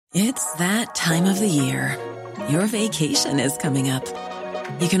It's that time of the year. Your vacation is coming up.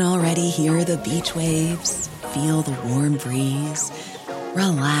 You can already hear the beach waves, feel the warm breeze,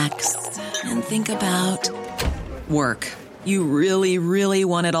 relax, and think about work. You really, really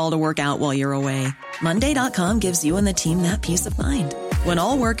want it all to work out while you're away. Monday.com gives you and the team that peace of mind. When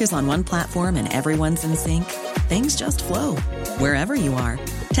all work is on one platform and everyone's in sync, things just flow. Wherever you are,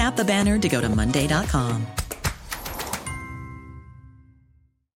 tap the banner to go to Monday.com.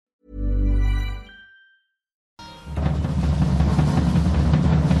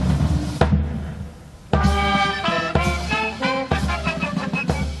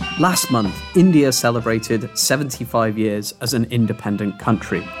 Last month, India celebrated 75 years as an independent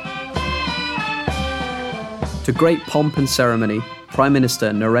country. To great pomp and ceremony, Prime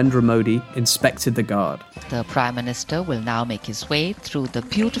Minister Narendra Modi inspected the guard. The Prime Minister will now make his way through the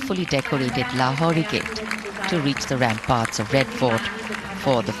beautifully decorated Lahori Gate to reach the ramparts of Red Fort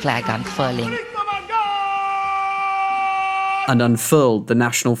for the flag unfurling. And unfurled the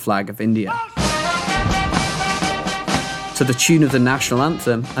national flag of India, to the tune of the national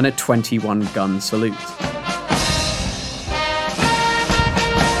anthem and a 21-gun salute.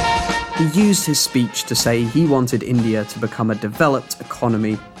 He used his speech to say he wanted India to become a developed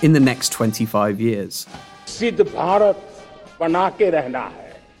economy in the next 25 years. सिद्ध भारत बना के रहना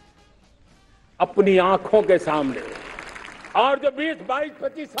है अपनी आंखों के सामने और जो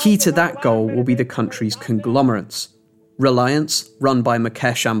 20-22 Key to that goal will be the country's conglomerates. Reliance, run by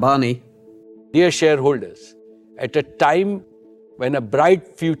Mukesh Ambani. Dear shareholders, at a time when a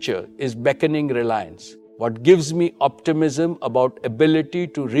bright future is beckoning Reliance, what gives me optimism about ability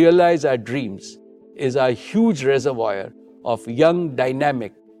to realize our dreams is our huge reservoir of young,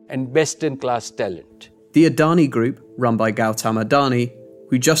 dynamic, and best-in-class talent. The Adani Group, run by Gautam Adani,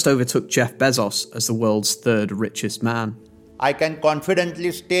 who just overtook Jeff Bezos as the world's third richest man. I can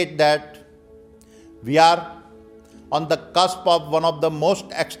confidently state that we are on the cusp of one of the most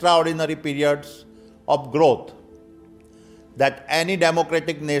extraordinary periods of growth that any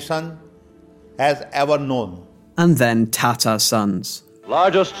democratic nation has ever known. And then Tata Sons.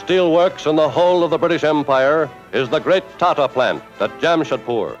 Largest steel works in the whole of the British Empire is the great Tata plant at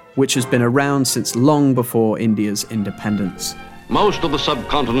Jamshedpur, which has been around since long before India's independence. Most of the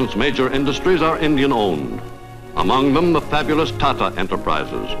subcontinent's major industries are Indian-owned, among them the fabulous Tata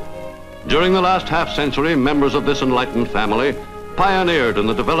Enterprises. During the last half-century, members of this enlightened family pioneered in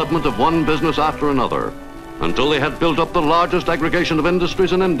the development of one business after another, until they had built up the largest aggregation of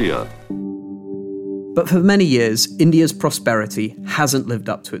industries in India. But for many years, India's prosperity hasn't lived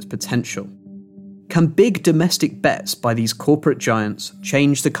up to its potential. Can big domestic bets by these corporate giants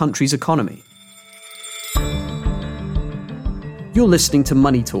change the country's economy? You're listening to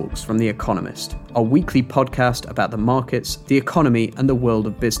Money Talks from The Economist, our weekly podcast about the markets, the economy, and the world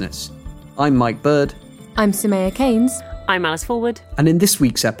of business. I'm Mike Bird. I'm Soumaya Keynes. I'm Alice Forward. And in this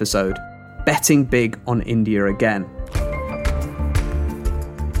week's episode, betting big on India again.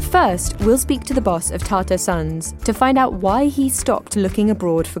 First, we'll speak to the boss of Tata Sons to find out why he stopped looking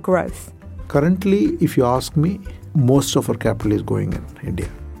abroad for growth. Currently, if you ask me, most of our capital is going in India.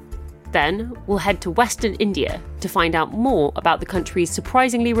 Then, we'll head to Western India to find out more about the country's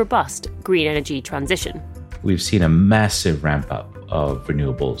surprisingly robust green energy transition. We've seen a massive ramp up of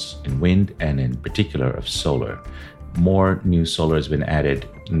renewables in wind and in particular of solar. More new solar has been added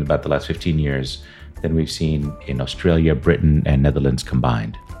in about the last 15 years than we've seen in Australia, Britain, and Netherlands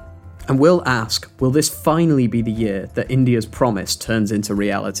combined. And we'll ask, will this finally be the year that India's promise turns into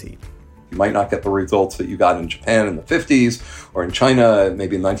reality? You might not get the results that you got in Japan in the 50s or in China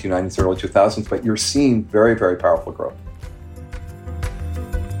maybe in the 1990s, early 2000s, but you're seeing very, very powerful growth.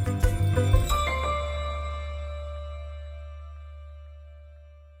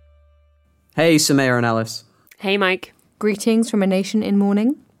 Hey, Soumaya and Alice. Hey, Mike. Greetings from a nation in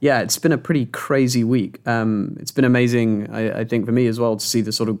mourning. Yeah, it's been a pretty crazy week. It's been amazing, I think, for me as well, to see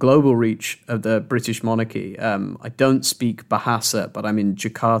the sort of global reach of the British monarchy. I don't speak Bahasa, but I'm in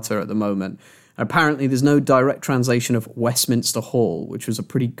Jakarta at the moment. And apparently there's no direct translation of Westminster Hall, which was a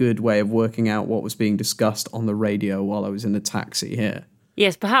pretty good way of working out what was being discussed on the radio while I was in the taxi here.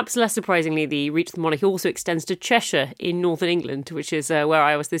 Yes, perhaps less surprisingly, the reach of the monarchy also extends to Cheshire in northern England, which is where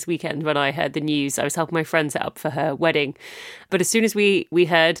I was this weekend when I heard the news. I was helping my friend set up for her wedding. But as soon as we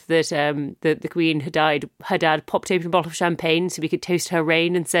heard that the Queen had died, her dad popped open a bottle of champagne so we could toast her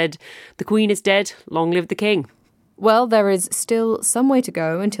reign and said, "The Queen is dead, long live the King." Well, there is still some way to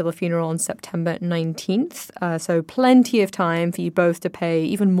go until the funeral on September 19th, so plenty of time for you both to pay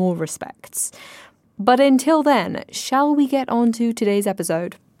even more respects. But until then, shall we get on to today's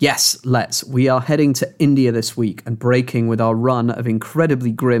episode? Yes, let's. We are heading to India this week and breaking with our run of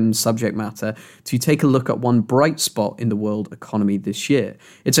incredibly grim subject matter to take a look at one bright spot in the world economy this year.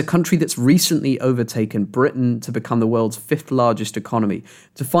 It's a country that's recently overtaken Britain to become the world's 5th largest economy.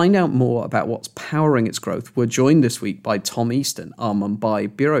 To find out more about what's powering its growth, we're joined this week by Tom Easton, our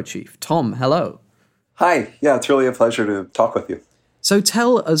Mumbai bureau chief. Tom, hello. Hi. Yeah, it's really a pleasure to talk with you. So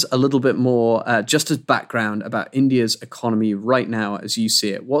tell us a little bit more, just as background, about India's economy right now as you see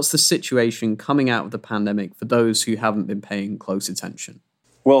it. What's the situation coming out of the pandemic for those who haven't been paying close attention?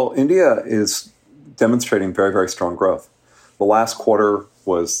 Well, India is demonstrating very, very strong growth. The last quarter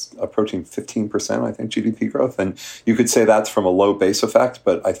was approaching 15%, I think, GDP growth. And you could say that's from a low base effect,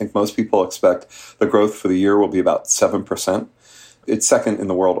 but I think most people expect the growth for the year will be about 7%. It's second in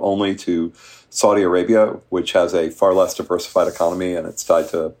the world only to Saudi Arabia, which has a far less diversified economy and it's tied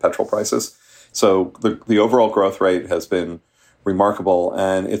to petrol prices. So the overall growth rate has been remarkable,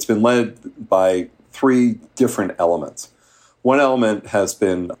 and it's been led by 3 different elements. One element has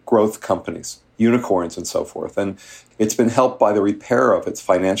been growth companies, unicorns and so forth, and it's been helped by the repair of its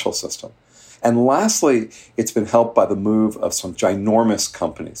financial system. And lastly, it's been helped by the move of some ginormous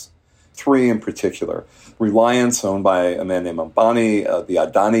companies. 3 in particular. Reliance, owned by a man named Ambani, the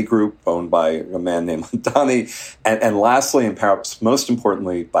Adani Group, owned by a man named Adani, and lastly, and perhaps most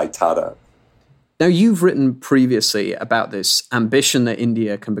importantly, by Tata. Now, you've written previously about this ambition that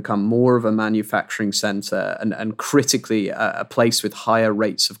India can become more of a manufacturing centre and critically a place with higher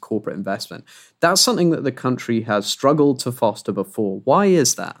rates of corporate investment. That's something that the country has struggled to foster before. Why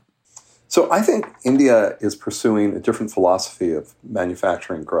is that? So I think India is pursuing a different philosophy of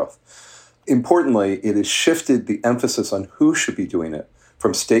manufacturing growth. Importantly, it has shifted the emphasis on who should be doing it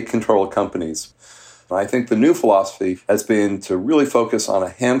from state-controlled companies. And I think the new philosophy has been to really focus on a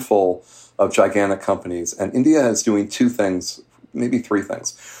handful of gigantic companies. And India is doing 2 things, maybe 3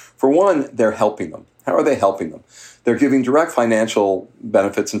 things. For one, they're helping them. How are they helping them? They're giving direct financial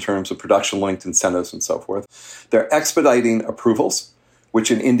benefits in terms of production-linked incentives and so forth. They're expediting approvals, which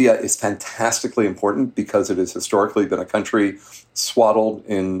in India is fantastically important because it has historically been a country swaddled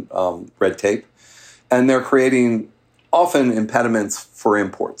in red tape. And they're creating often impediments for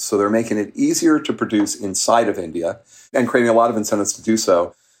imports. So they're making it easier to produce inside of India and creating a lot of incentives to do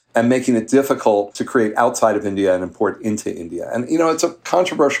so, and making it difficult to create outside of India and import into India. And, it's a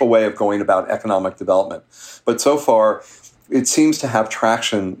controversial way of going about economic development. But so far, it seems to have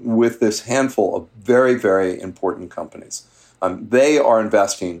traction with this handful of very, very important companies. They are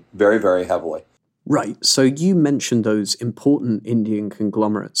investing very, very heavily. Right. So you mentioned those important Indian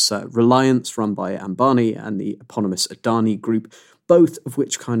conglomerates, Reliance, run by Ambani, and the eponymous Adani Group, both of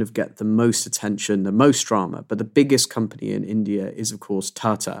which kind of get the most attention, the most drama. But the biggest company in India is, of course,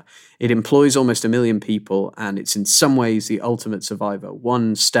 Tata. It employs almost 1 million people, and it's in some ways the ultimate survivor.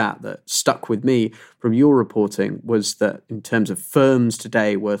 One stat that stuck with me from your reporting was that in terms of firms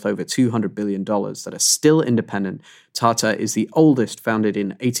today worth over $200 billion that are still independent, Tata is the oldest, founded in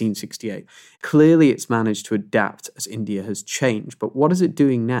 1868. Clearly, it's managed to adapt as India has changed. But what is it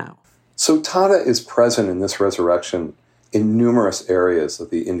doing now? So Tata is present in this resurrection in numerous areas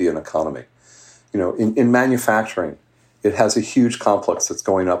of the Indian economy. In manufacturing, it has a huge complex that's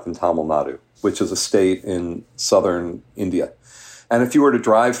going up in Tamil Nadu, which is a state in southern India. And if you were to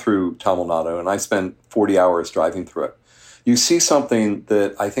drive through Tamil Nadu, and I spent 40 hours driving through it, you see something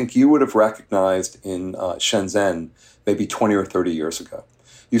that I think you would have recognized in Shenzhen maybe 20 or 30 years ago.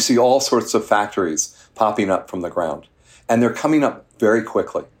 You see all sorts of factories popping up from the ground, and they're coming up very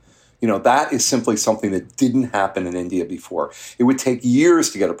quickly. That is simply something that didn't happen in India before. It would take years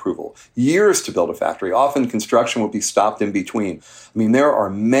to get approval, years to build a factory. Often construction would be stopped in between. There are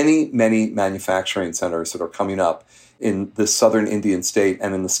many, many manufacturing centers that are coming up in the southern Indian state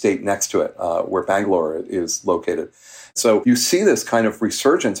and in the state next to it, where Bangalore is located. So you see this kind of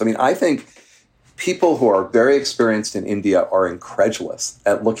resurgence. I think people who are very experienced in India are incredulous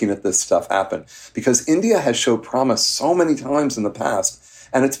at looking at this stuff happen because India has showed promise so many times in the past,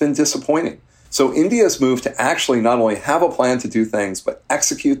 and it's been disappointing. So India's move to actually not only have a plan to do things, but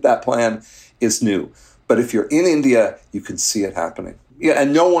execute that plan is new. But if you're in India, you can see it happening. Yeah,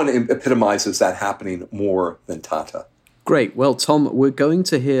 and no one epitomizes that happening more than Tata. Great. Well, Tom, we're going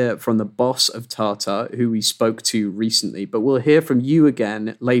to hear from the boss of Tata, who we spoke to recently, but we'll hear from you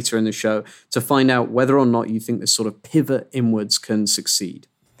again later in the show to find out whether or not you think this sort of pivot inwards can succeed.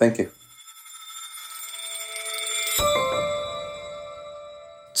 Thank you.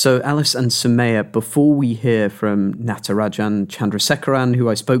 So, Alice and Sumaya, before we hear from Natarajan Chandrasekaran, who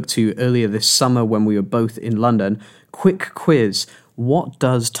I spoke to earlier this summer when we were both in London, quick quiz. What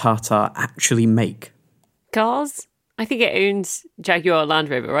does Tata actually make? Cars? I think it owns Jaguar Land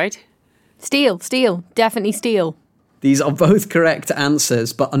Rover, right? Steel, definitely steel. These are both correct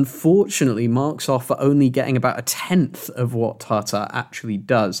answers, but unfortunately, Mark's off for only getting about a tenth of what Tata actually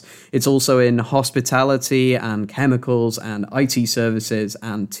does. It's also in hospitality and chemicals and IT services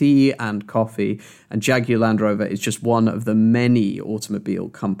and tea and coffee, and Jaguar Land Rover is just one of the many automobile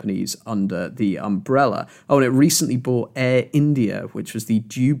companies under the umbrella. Oh, and it recently bought Air India, which was the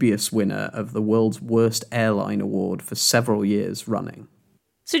dubious winner of the World's Worst Airline Award for several years running.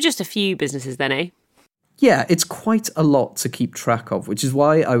 So just a few businesses then, eh? Yeah, it's quite a lot to keep track of, which is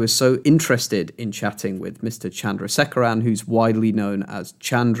why I was so interested in chatting with Mr. Chandrasekaran, who's widely known as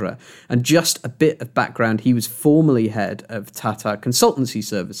Chandra. And just a bit of background, he was formerly head of Tata Consultancy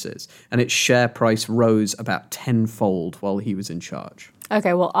Services, and its share price rose about tenfold while he was in charge.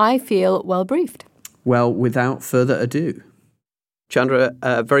 Okay, well, I feel well briefed. Well, without further ado, Chandra,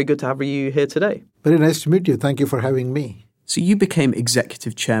 very good to have you here today. Very nice to meet you. Thank you for having me. So you became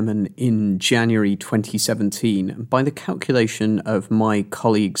executive chairman in January 2017. By the calculation of my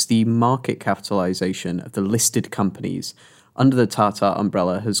colleagues, the market capitalization of the listed companies under the Tata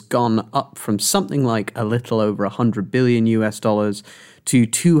umbrella has gone up from something like a little over $100 billion to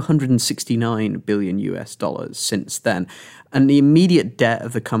 $269 billion since then. And the immediate debt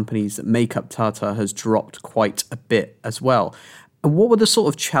of the companies that make up Tata has dropped quite a bit as well. And what were the sort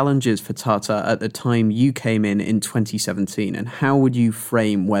of challenges for Tata at the time you came in 2017, and how would you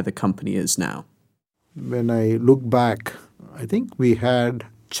frame where the company is now? When I look back, I think we had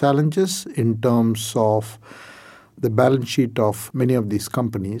challenges in terms of the balance sheet of many of these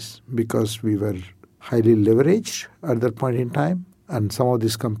companies because we were highly leveraged at that point in time, and some of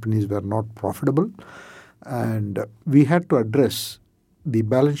these companies were not profitable. And we had to address the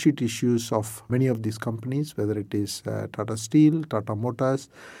balance sheet issues of many of these companies, whether it is Tata Steel, Tata Motors,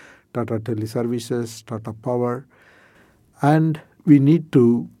 Tata Teleservices, Tata Power. And we need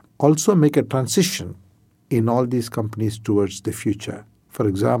to also make a transition in all these companies towards the future. For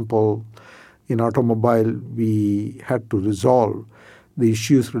example, in automobile, we had to resolve the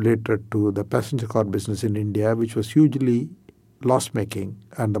issues related to the passenger car business in India, which was hugely loss-making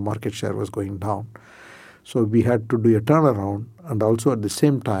and the market share was going down. So we had to do a turnaround and also at the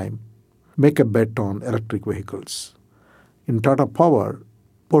same time make a bet on electric vehicles. In Tata Power,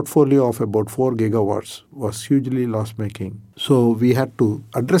 portfolio of about 4 gigawatts was hugely loss-making. So we had to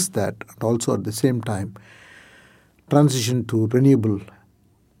address that and also at the same time transition to renewable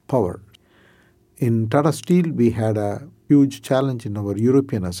power. In Tata Steel, we had a huge challenge in our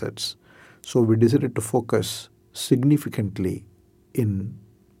European assets. So we decided to focus significantly in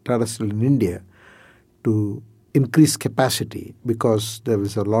Tata Steel in India to increase capacity because there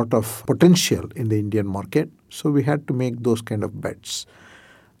was a lot of potential in the Indian market. So we had to make those kind of bets.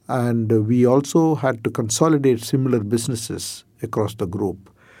 And we also had to consolidate similar businesses across the group.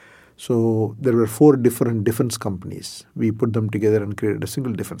 So there were 4 different defense companies. We put them together and created a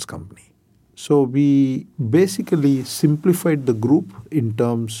single defense company. So we basically simplified the group in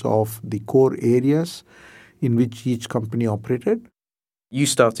terms of the core areas in which each company operated. You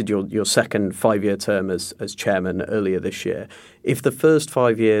started your second 5-year term as chairman earlier this year. If the first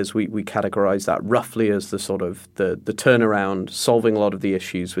 5 years we categorize that roughly as the sort of the turnaround, solving a lot of the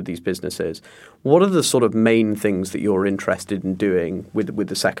issues with these businesses, what are the sort of main things that you're interested in doing with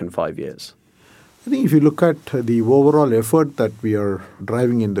the second 5 years? I think if you look at the overall effort that we are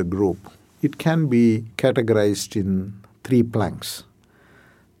driving in the group, it can be categorized in 3 planks.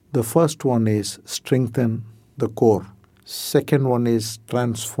 The first one is strengthen the core. Second one is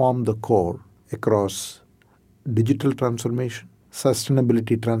transform the core across digital transformation,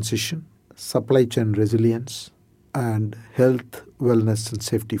 sustainability transition, supply chain resilience, and health, wellness, and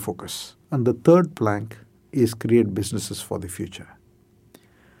safety focus. And the third plank is create businesses for the future.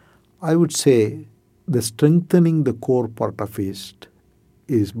 I would say the strengthening the core part of it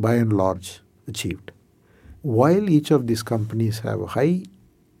is by and large achieved. While each of these companies have a high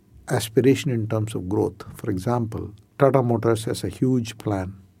aspiration in terms of growth, for example, Tata Motors has a huge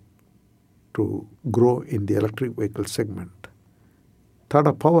plan to grow in the electric vehicle segment.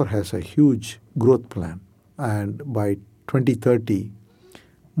 Tata Power has a huge growth plan, and by 2030,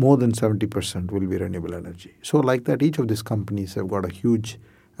 more than 70% will be renewable energy. So like that, each of these companies have got a huge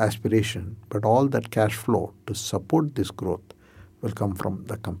aspiration, but all that cash flow to support this growth will come from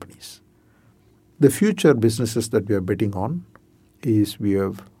the companies. The future businesses that we are betting on is we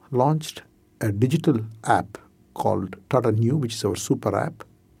have launched a digital app called Tata Neu, which is our super app,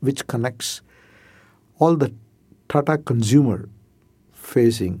 which connects all the Tata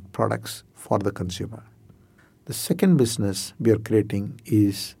consumer-facing products for the consumer. The second business we are creating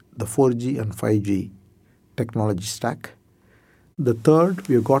is the 4G and 5G technology stack. The third,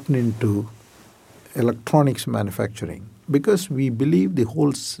 we have gotten into electronics manufacturing because we believe the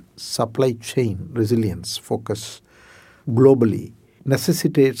whole supply chain resilience focus globally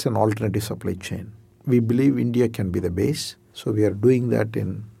necessitates an alternative supply chain. We believe India can be the base, so we are doing that in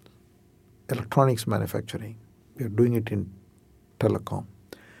electronics manufacturing. We are doing it in telecom.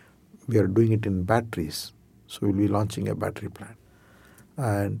 We are doing it in batteries, so we'll be launching a battery plant.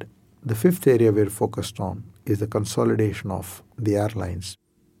 And the fifth area we're focused on is the consolidation of the airlines.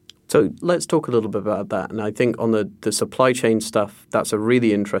 So let's talk a little bit about that. And I think on the supply chain stuff, that's a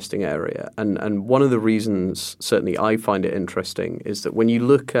really interesting area. And one of the reasons, certainly I find it interesting, is that when you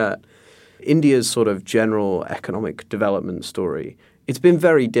look at India's sort of general economic development story, it's been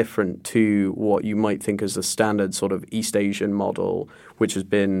very different to what you might think as the standard sort of East Asian model, which has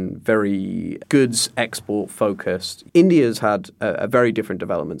been very goods export focused. India's had a very different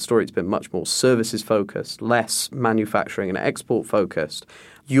development story. It's been much more services focused, less manufacturing and export focused.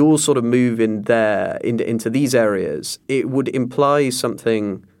 Your sort of move in there into these areas, it would imply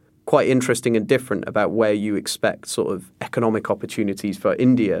something quite interesting and different about where you expect sort of economic opportunities for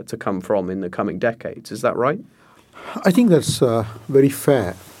India to come from in the coming decades. Is that right? I think that's very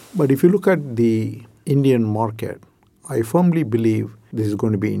fair. But if you look at the Indian market, I firmly believe this is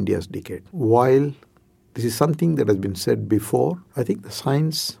going to be India's decade. While this is something that has been said before, I think the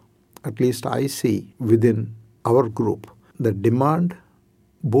signs, at least I see within our group, the demand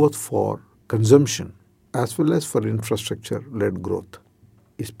both for consumption as well as for infrastructure-led growth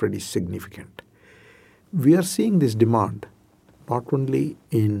is pretty significant. We are seeing this demand not only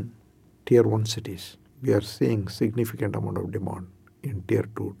in Tier 1 cities. We are seeing significant amount of demand in Tier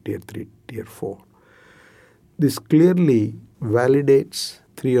 2, Tier 3, Tier 4. This clearly validates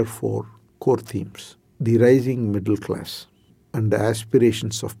 3 or 4 core themes: the rising middle class and the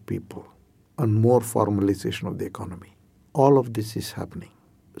aspirations of people and more formalization of the economy. All of this is happening.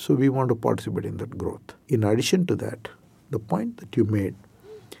 So we want to participate in that growth. In addition to that, the point that you made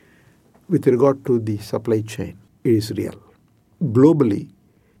with regard to the supply chain is real. Globally,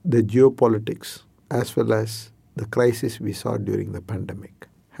 the geopolitics as well as the crisis we saw during the pandemic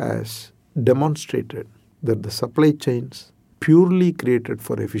has demonstrated that the supply chains purely created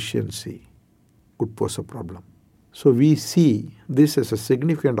for efficiency could pose a problem. So we see this as a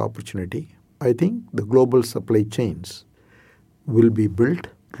significant opportunity. I think the global supply chains will be built,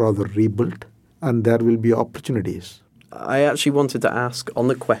 rather rebuilt, and there will be opportunities. I actually wanted to ask on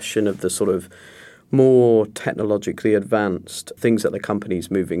the question of the sort of more technologically advanced things that the company's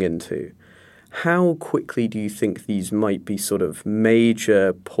moving into. How quickly do you think these might be sort of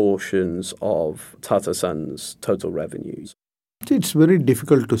major portions of Tata Sons' total revenues? It's very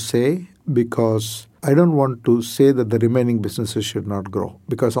difficult to say because I don't want to say that the remaining businesses should not grow,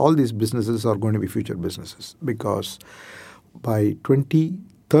 because all these businesses are going to be future businesses. Because by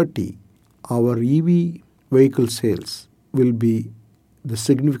 2030, our EV vehicle sales will be the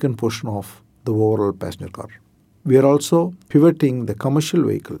significant portion of the overall passenger car. We are also pivoting the commercial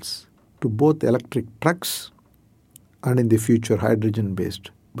vehicles to both electric trucks and in the future hydrogen-based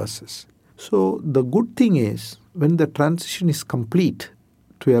buses. So the good thing is when the transition is complete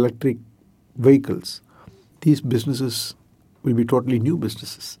to electric vehicles, these businesses will be totally new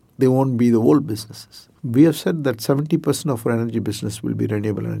businesses. They won't be the old businesses. We have said that 70% of our energy business will be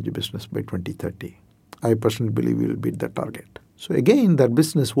renewable energy business by 2030. I personally believe we will beat that target. So again, that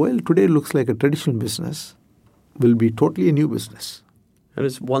business, while today looks like a traditional business, will be totally a new business. And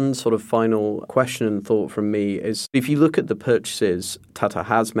as one sort of final question and thought from me is, if you look at the purchases Tata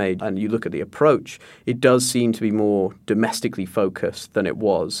has made and you look at the approach, it does seem to be more domestically focused than it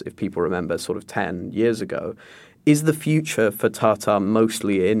was, if people remember, sort of 10 years ago. Is the future for Tata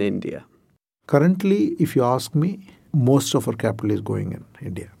mostly in India? Currently, if you ask me, most of our capital is going in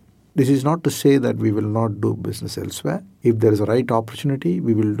India. This is not to say that we will not do business elsewhere. If there is a right opportunity,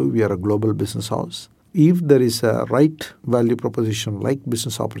 we will do. We are a global business house. If there is a right value proposition like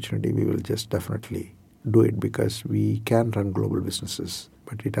business opportunity, we will just definitely do it because we can run global businesses.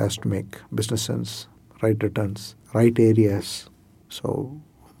 But it has to make business sense, right returns, right areas. So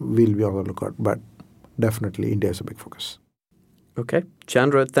we'll be on the lookout. But definitely India is a big focus. Okay.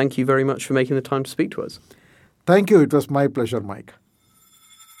 Chandra, thank you very much for making the time to speak to us. Thank you. It was my pleasure, Mike.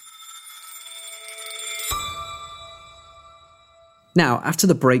 Now, after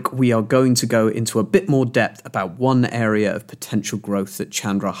the break, we are going to go into a bit more depth about one area of potential growth that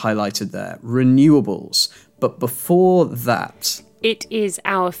Chandra highlighted there, renewables. But before that... It is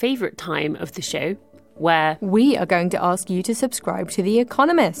our favourite time of the show, where we are going to ask you to subscribe to The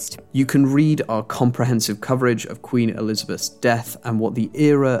Economist. You can read our comprehensive coverage of Queen Elizabeth's death and what the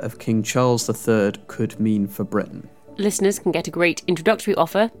era of King Charles III could mean for Britain. Listeners can get a great introductory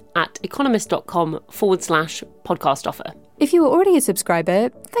offer at economist.com/podcast offer. If you are already a subscriber,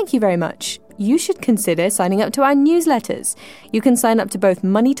 thank you very much. You should consider signing up to our newsletters. You can sign up to both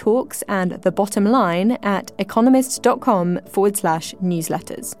Money Talks and The Bottom Line at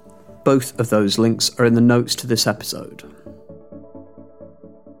economist.com/newsletters. Both of those links are in the notes to this episode.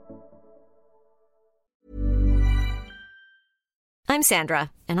 I'm Sandra,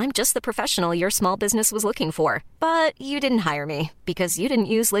 and I'm just the professional your small business was looking for. But you didn't hire me because you didn't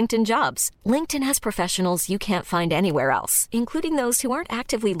use LinkedIn Jobs. LinkedIn has professionals you can't find anywhere else, including those who aren't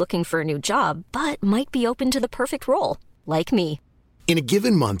actively looking for a new job, but might be open to the perfect role, like me. In a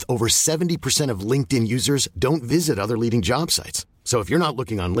given month, over 70% of LinkedIn users don't visit other leading job sites. So if you're not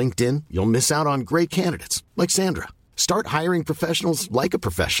looking on LinkedIn, you'll miss out on great candidates like Sandra. Start hiring professionals like a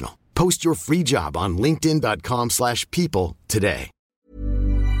professional. Post your free job on linkedin.com/people today.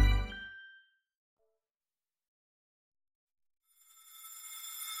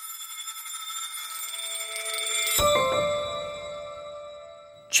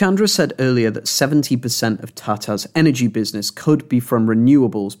 Chandra said earlier that 70% of Tata's energy business could be from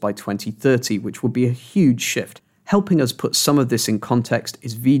renewables by 2030, which would be a huge shift. Helping us put some of this in context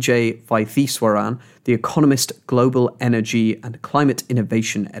is Vijay Vaidheeswaran, The Economist Global Energy and Climate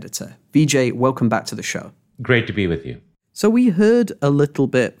Innovation Editor. Vijay, welcome back to the show. Great to be with you. So we heard a little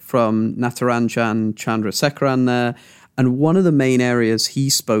bit from Natarajan Chandrasekaran there, and one of the main areas he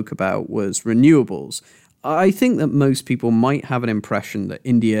spoke about was renewables. I think that most people might have an impression that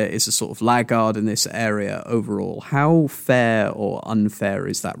India is a sort of laggard in this area overall. How fair or unfair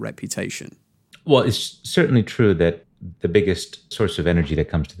is that reputation? Well, it's certainly true that the biggest source of energy that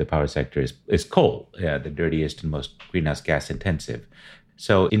comes to the power sector is coal, the dirtiest and most greenhouse gas intensive.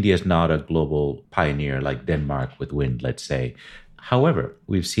 So India is not a global pioneer like Denmark with wind, let's say. However,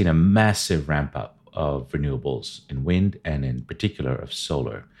 we've seen a massive ramp up of renewables in wind and in particular of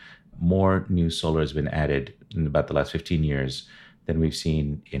solar. More new solar has been added in about the last 15 years than we've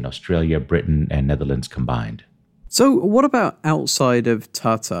seen in Australia, Britain, and Netherlands combined. So what about outside of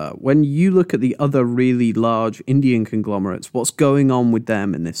Tata? When you look at the other really large Indian conglomerates, what's going on with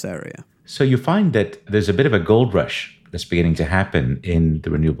them in this area? So you find that there's a bit of a gold rush that's beginning to happen in the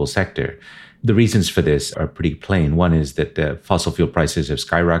renewable sector. The reasons for this are pretty plain. One is that fossil fuel prices have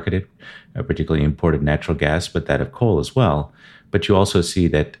skyrocketed, particularly imported natural gas, but that of coal as well. But you also see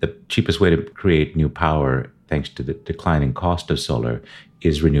that the cheapest way to create new power, thanks to the declining cost of solar,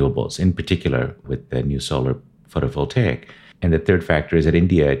 is renewables, in particular with the new solar photovoltaic. And the third factor is that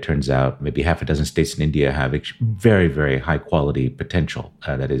India, it turns out, maybe half a dozen states in India have very, very high quality potential.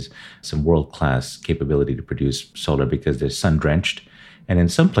 That is some world-class capability to produce solar because they're sun-drenched. And in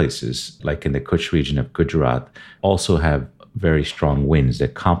some places, like in the Kutch region of Gujarat, also have very strong winds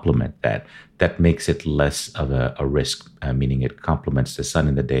that complement that. That makes it less of a risk, meaning it complements the sun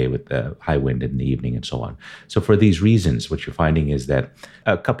in the day with the high wind in the evening and so on. So for these reasons, what you're finding is that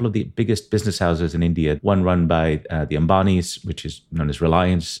a couple of the biggest business houses in India, one run by the Ambanis, which is known as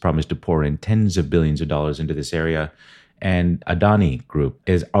Reliance, promised to pour in tens of billions of dollars into this area. And Adani Group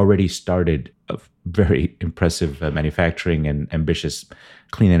has already started a very impressive manufacturing and ambitious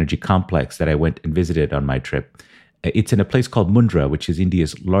clean energy complex that I went and visited on my trip. It's in a place called Mundra, which is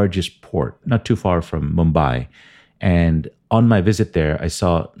India's largest port, not too far from Mumbai. And on my visit there, I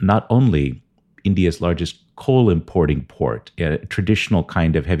saw not only India's largest coal importing port, a traditional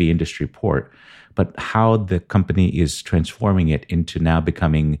kind of heavy industry port, but how the company is transforming it into now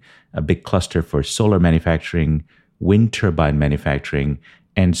becoming a big cluster for solar manufacturing, wind turbine manufacturing,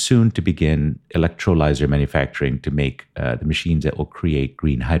 and soon to begin electrolyzer manufacturing to make the machines that will create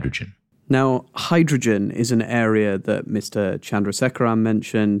green hydrogen. Now, hydrogen is an area that Mr. Chandrasekaran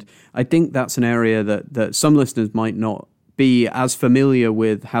mentioned. I think that's an area that some listeners might not be as familiar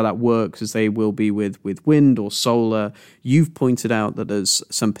with how that works as they will be with wind or solar. You've pointed out that there's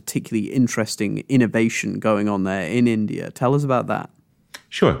some particularly interesting innovation going on there in India. Tell us about that.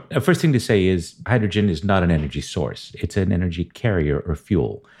 Sure. First thing to say is hydrogen is not an energy source. It's an energy carrier or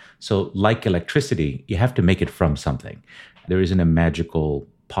fuel. So like electricity, you have to make it from something. There isn't a magical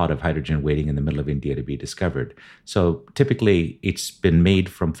pot of hydrogen waiting in the middle of India to be discovered. So typically it's been made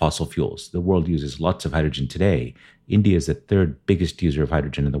from fossil fuels. The world uses lots of hydrogen today. India is the third biggest user of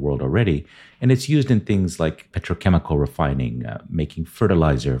hydrogen in the world already. And it's used in things like petrochemical refining, making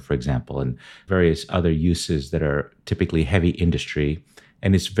fertilizer, for example, and various other uses that are typically heavy industry.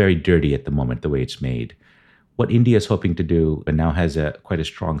 And it's very dirty at the moment, the way it's made. What India is hoping to do, and now has quite a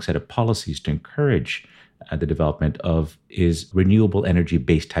strong set of policies to encourage the development of, is renewable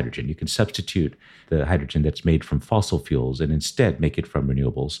energy-based hydrogen. You can substitute the hydrogen that's made from fossil fuels and instead make it from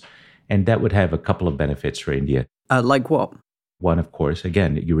renewables. And that would have a couple of benefits for India. Like what? One, of course,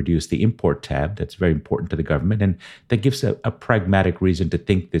 again, you reduce the import tab. That's very important to the government. And that gives a pragmatic reason to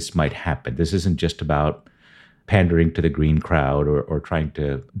think this might happen. This isn't just about pandering to the green crowd or trying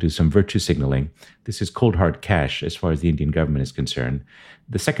to do some virtue signaling. This is cold hard cash as far as the Indian government is concerned.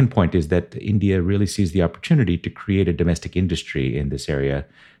 The second point is that India really sees the opportunity to create a domestic industry in this area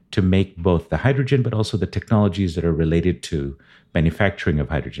to make both the hydrogen but also the technologies that are related to manufacturing of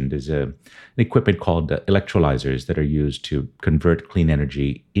hydrogen. There's an equipment called electrolyzers that are used to convert clean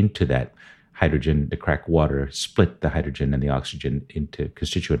energy into that hydrogen, to crack water, split the hydrogen and the oxygen into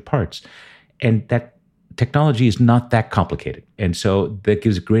constituent parts. And that technology is not that complicated. And so that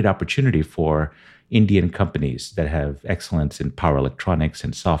gives a great opportunity for Indian companies that have excellence in power electronics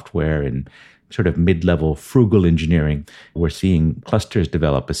and software and sort of mid-level frugal engineering. We're seeing clusters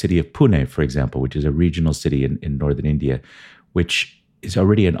develop. A city of Pune, for example, which is a regional city in northern India, which is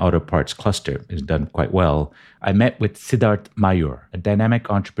already an auto parts cluster, has done quite well. I met with Siddharth Mayur, a dynamic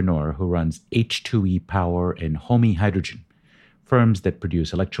entrepreneur who runs H2E Power and Homi Hydrogen, firms that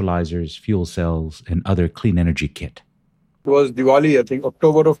produce electrolyzers, fuel cells, and other clean energy kit. It was Diwali, I think,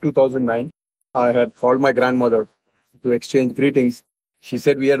 October of 2009. I had called my grandmother to exchange greetings. She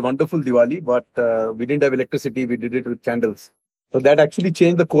said we had wonderful Diwali, but we didn't have electricity. We did it with candles. So that actually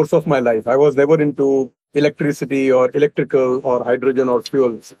changed the course of my life. I was never into electricity or electrical or hydrogen or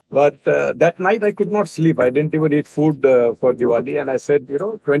fuels. But that night I could not sleep. I didn't even eat food for Diwali. And I said,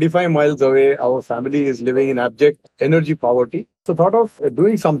 25 miles away, our family is living in abject energy poverty. So thought of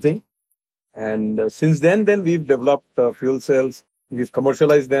doing something. And since then we've developed fuel cells. We've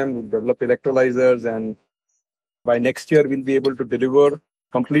commercialized them. We've developed electrolyzers. And by next year, we'll be able to deliver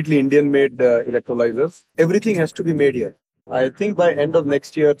completely Indian-made electrolyzers. Everything has to be made here. I think by end of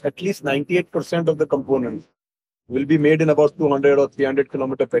next year, at least 98% of the components will be made in about 200 or 300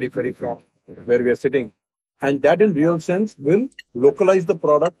 kilometer periphery from where we are sitting. And that in real sense will localize the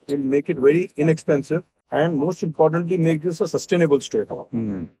product, will make it very inexpensive, and most importantly, make this a sustainable state.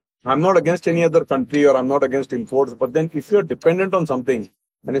 I'm not against any other country or I'm not against imports, but then if you're dependent on something,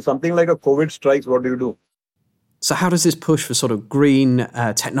 and if something like a COVID strikes, what do? So how does this push for sort of green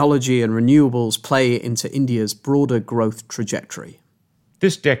technology and renewables play into India's broader growth trajectory?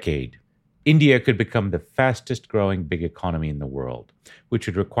 This decade, India could become the fastest growing big economy in the world, which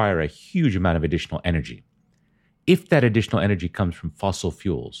would require a huge amount of additional energy. If that additional energy comes from fossil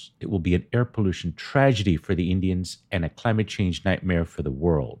fuels, it will be an air pollution tragedy for the Indians and a climate change nightmare for the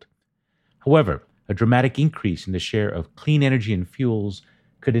world. However, a dramatic increase in the share of clean energy and fuels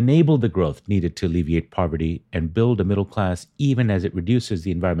could enable the growth needed to alleviate poverty and build a middle class even as it reduces the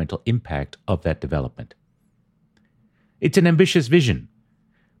environmental impact of that development. It's an ambitious vision,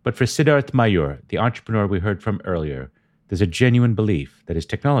 but for Siddharth Mayur, the entrepreneur we heard from earlier, there's a genuine belief that his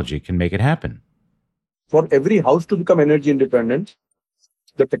technology can make it happen. For every house to become energy independent,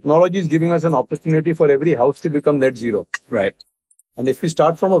 the technology is giving us an opportunity for every house to become net zero. Right. And if we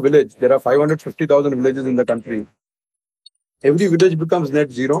start from a village, there are 550,000 villages in the country. Every village becomes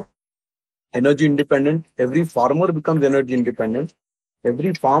net zero, energy independent. Every farmer becomes energy independent.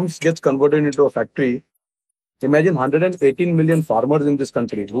 Every farm gets converted into a factory. Imagine 118 million farmers in this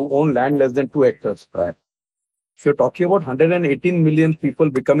country who own land less than 2 hectares. Right. If you're talking about 118 million people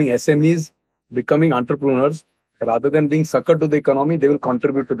becoming SMEs, becoming entrepreneurs, rather than being suckered to the economy, they will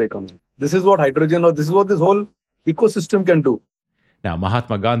contribute to the economy. This is what hydrogen, or this is what this whole ecosystem can do. Now,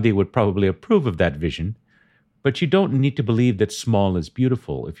 Mahatma Gandhi would probably approve of that vision, but you don't need to believe that small is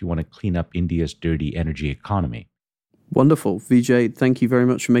beautiful if you want to clean up India's dirty energy economy. Wonderful. Vijay, thank you very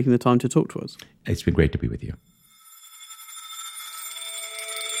much for making the time to talk to us. It's been great to be with you.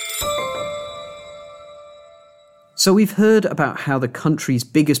 So we've heard about how the country's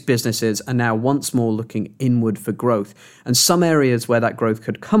biggest businesses are now once more looking inward for growth, and some areas where that growth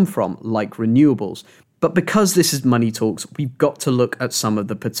could come from, like renewables. But because this is Money Talks, we've got to look at some of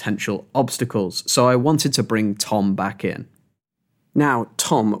the potential obstacles. So I wanted to bring Tom back in. Now,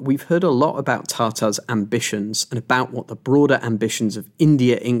 Tom, we've heard a lot about Tata's ambitions and about what the broader ambitions of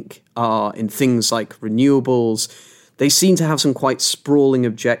India Inc. are in things like renewables. They seem to have some quite sprawling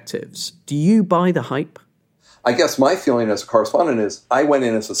objectives. Do you buy the hype? I guess my feeling as a correspondent is I went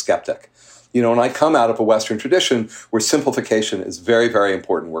in as a skeptic. And I come out of a Western tradition where simplification is very, very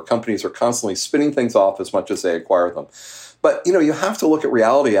important, where companies are constantly spinning things off as much as they acquire them. But, you have to look at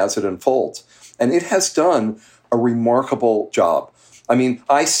reality as it unfolds. And it has done a remarkable job. I mean,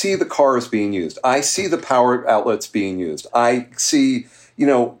 I see the cars being used. I see the power outlets being used. I see,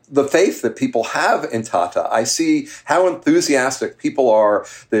 the faith that people have in Tata. I see how enthusiastic people are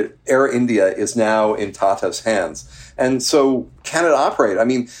that Air India is now in Tata's hands. And so can it operate? I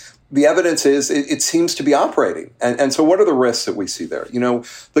mean, the evidence is it seems to be operating. And so what are the risks that we see there?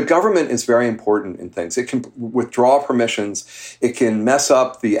 The government is very important in things. It can withdraw permissions. It can mess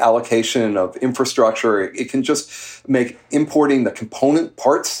up the allocation of infrastructure. It can just make importing the component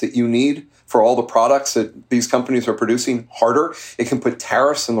parts that you need for all the products that these companies are producing harder. It can put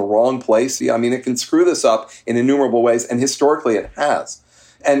tariffs in the wrong place. I mean, it can screw this up in innumerable ways. And historically, it has.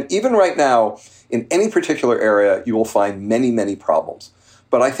 And even right now, in any particular area, you will find many, many problems.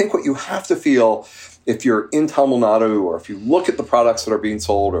 But I think what you have to feel if you're in Tamil Nadu, or if you look at the products that are being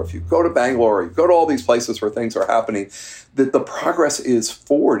sold, or if you go to Bangalore, or you go to all these places where things are happening, that the progress is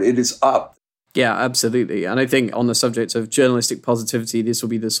forward. It is up. Yeah, absolutely. And I think on the subject of journalistic positivity, this will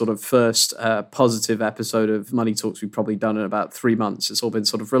be the sort of first positive episode of Money Talks we've probably done in about 3 months. It's all been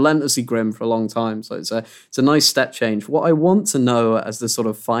sort of relentlessly grim for a long time. So it's a nice step change. What I want to know as the sort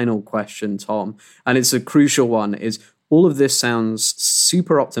of final question, Tom, and it's a crucial one, is all of this sounds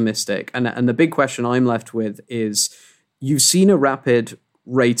super optimistic. And the big question I'm left with is, you've seen a rapid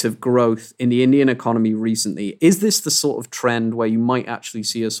rate of growth in the Indian economy recently. Is this the sort of trend where you might actually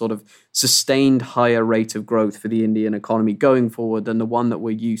see a sort of sustained higher rate of growth for the Indian economy going forward than the one that we're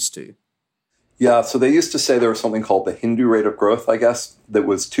used to? Yeah, so they used to say there was something called the Hindu rate of growth, I guess, that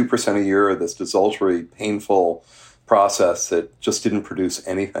was 2% a year, this desultory, painful process that just didn't produce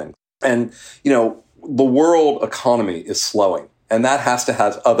anything. And, the world economy is slowing, and that has to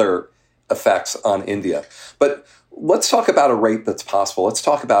have other effects on India. But let's talk about a rate that's possible. Let's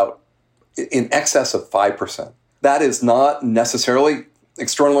talk about in excess of 5%. That is not necessarily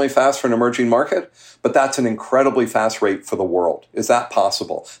extraordinarily fast for an emerging market, but that's an incredibly fast rate for the world. Is that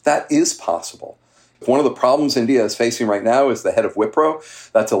possible? That is possible. One of the problems India is facing right now is the head of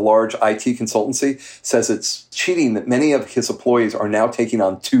Wipro, that's a large IT consultancy, says it's cheating that many of his employees are now taking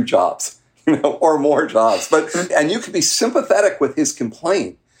on 2 jobs. Or more jobs. And you could be sympathetic with his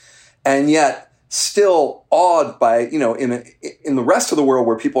complaint and yet still awed by, in the rest of the world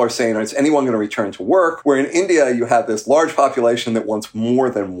where people are saying, is anyone going to return to work? Where in India, you have this large population that wants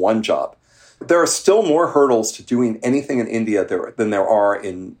more than one job. There are still more hurdles to doing anything in India than there are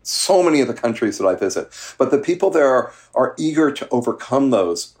in so many of the countries that I visit. But the people there are eager to overcome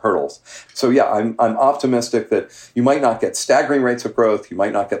those hurdles. So yeah, I'm optimistic that you might not get staggering rates of growth. You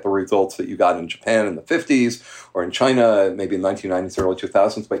might not get the results that you got in Japan in the 50s or in China maybe in the 1990s, early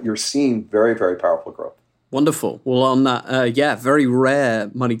 2000s, but you're seeing very, very powerful growth. Wonderful. Well, on that, very rare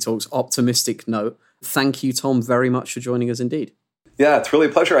Money Talks optimistic note, thank you, Tom, very much for joining us indeed. Yeah, it's really a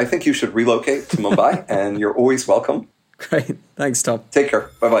pleasure. I think you should relocate to Mumbai, and you're always welcome. Great. Thanks, Tom. Take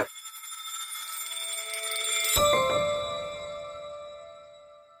care. Bye-bye.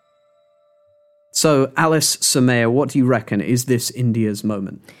 So, Alice Somaiya, what do you reckon? Is this India's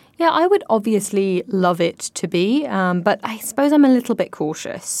moment? Yeah, I would obviously love it to be, but I suppose I'm a little bit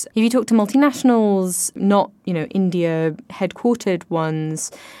cautious. If you talk to multinationals, not, India headquartered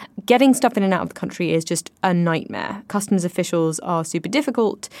ones, getting stuff in and out of the country is just a nightmare. Customs officials are super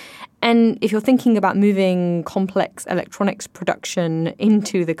difficult. And if you're thinking about moving complex electronics production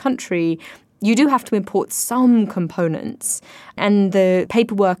into the country, you do have to import some components, and the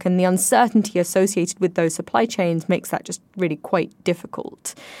paperwork and the uncertainty associated with those supply chains makes that just really quite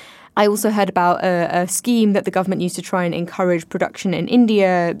difficult. I also heard about a scheme that the government used to try and encourage production in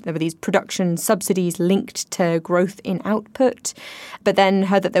India. There were these production subsidies linked to growth in output, but then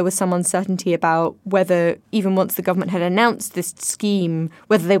heard that there was some uncertainty about whether, even once the government had announced this scheme,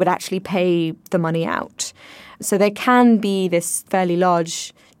 whether they would actually pay the money out. So there can be this fairly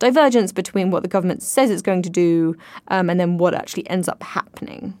large divergence between what the government says it's going to do and then what actually ends up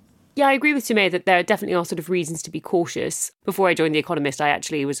happening. Yeah, I agree with Somaiya that there definitely are sort of reasons to be cautious. Before I joined The Economist, I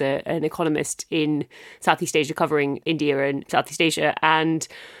actually was an economist in Southeast Asia, covering India and Southeast Asia. And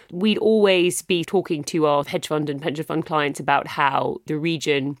we'd always be talking to our hedge fund and pension fund clients about how the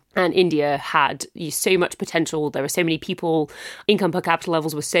region and India had so much potential. There were so many people. Income per capita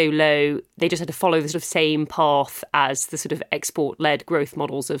levels were so low. They just had to follow the sort of same path as the sort of export-led growth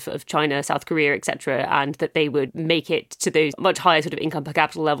models of China, South Korea, etc., and that they would make it to those much higher sort of income per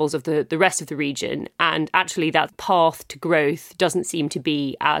capita levels of the rest of the region. And actually that path to growth doesn't seem to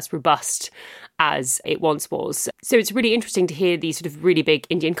be as robust as it once was. So it's really interesting to hear these sort of really big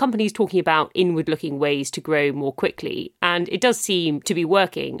Indian companies talking about inward-looking ways to grow more quickly. And it does seem to be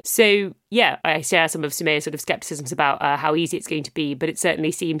working. So, yeah, I share some of Somaiya's sort of skepticisms about how easy it's going to be, but it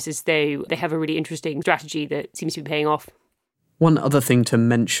certainly seems as though they have a really interesting strategy that seems to be paying off. One other thing to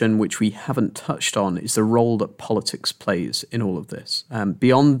mention, which we haven't touched on, is the role that politics plays in all of this.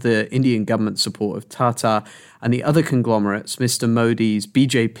 Beyond the Indian government support of Tata and the other conglomerates, Mr. Modi's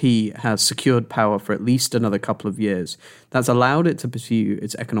BJP has secured power for at least another couple of years. That's allowed it to pursue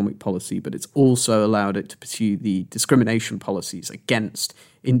its economic policy, but it's also allowed it to pursue the discrimination policies against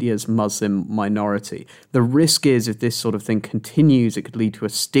India's Muslim minority. The risk is, if this sort of thing continues, it could lead to a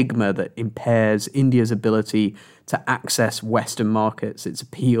stigma that impairs India's ability to access Western markets, its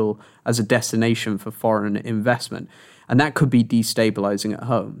appeal as a destination for foreign investment. And that could be destabilizing at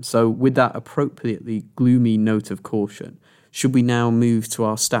home. So with that appropriately gloomy note of caution, should we now move to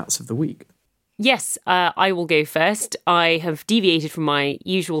our stats of the week? Yes, I will go first. I have deviated from my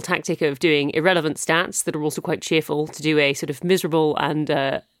usual tactic of doing irrelevant stats that are also quite cheerful to do a sort of miserable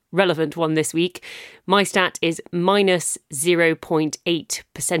and relevant one this week. My stat is minus 0.8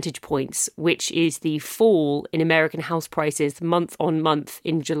 percentage points, which is the fall in American house prices month on month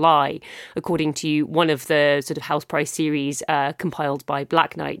in July, according to one of the sort of house price series compiled by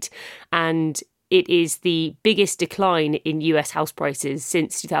Black Knight. And it is the biggest decline in US house prices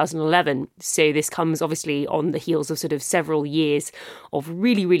since 2011. So this comes obviously on the heels of sort of several years of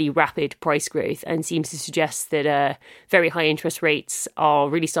really, really rapid price growth and seems to suggest that very high interest rates are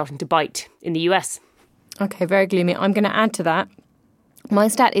really starting to bite in the US. Okay, very gloomy. I'm going to add to that. My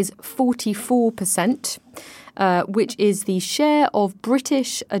stat is 44%. Which is the share of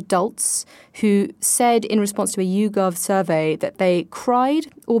British adults who said in response to a YouGov survey that they cried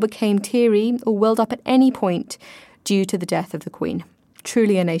or became teary or welled up at any point due to the death of the Queen.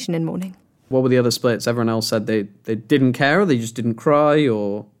 Truly a nation in mourning. What were the other splits? Everyone else said they didn't care, or they just didn't cry,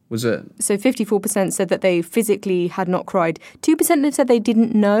 or was it? So 54% said that they physically had not cried. 2% said they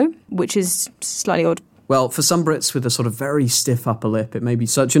didn't know, which is slightly odd. Well, for some Brits with a sort of very stiff upper lip, it may be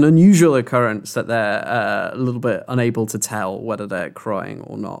such an unusual occurrence that they're a little bit unable to tell whether they're crying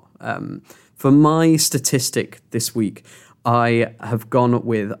or not. For my statistic this week, I have gone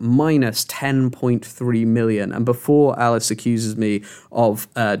with minus 10.3 million. And before Alice accuses me of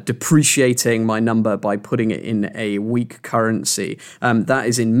depreciating my number by putting it in a weak currency, that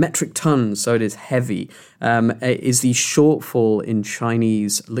is in metric tons, so it is heavy, is the shortfall in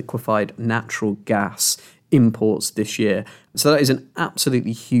Chinese liquefied natural gas imports this year. So that is an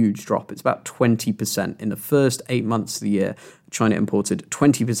absolutely huge drop. It's about 20%. In the first 8 months of the year, China imported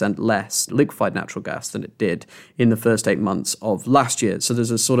 20% less liquefied natural gas than it did in the first 8 months of last year. So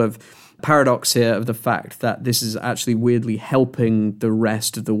there's a sort of paradox here of the fact that this is actually weirdly helping the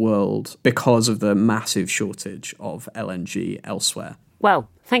rest of the world because of the massive shortage of LNG elsewhere. Well,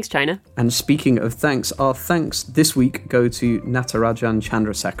 thanks, China. And speaking of thanks, our thanks this week go to Natarajan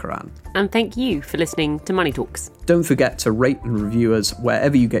Chandrasekaran. And thank you for listening to Money Talks. Don't forget to rate and review us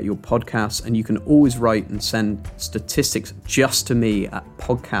wherever you get your podcasts, and you can always write and send statistics just to me at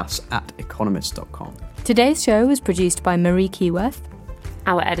podcasts@economist.com. Today's show was produced by Marie Keyworth.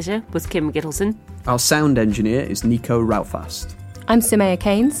 Our editor was Kim Gittleson. Our sound engineer is Nico Raufast. I'm Sumaya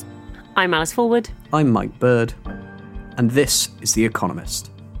Keynes. I'm Alice Forward. I'm Mike Bird. And this is The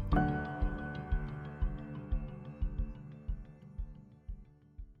Economist.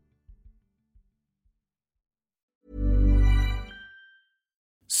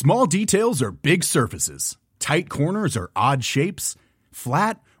 Small details are big surfaces. Tight corners are odd shapes.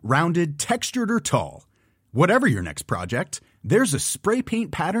 Flat, rounded, textured, or tall. Whatever your next project, there's a spray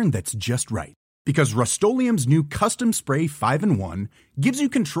paint pattern that's just right. Because Rust-Oleum's new Custom Spray 5-in-1 gives you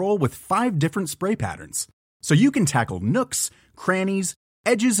control with 5 different spray patterns. So you can tackle nooks, crannies,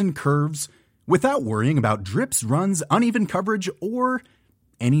 edges, and curves without worrying about drips, runs, uneven coverage, or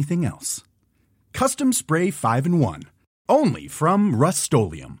anything else. Custom Spray 5-in-1. Only from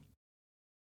Rust-Oleum.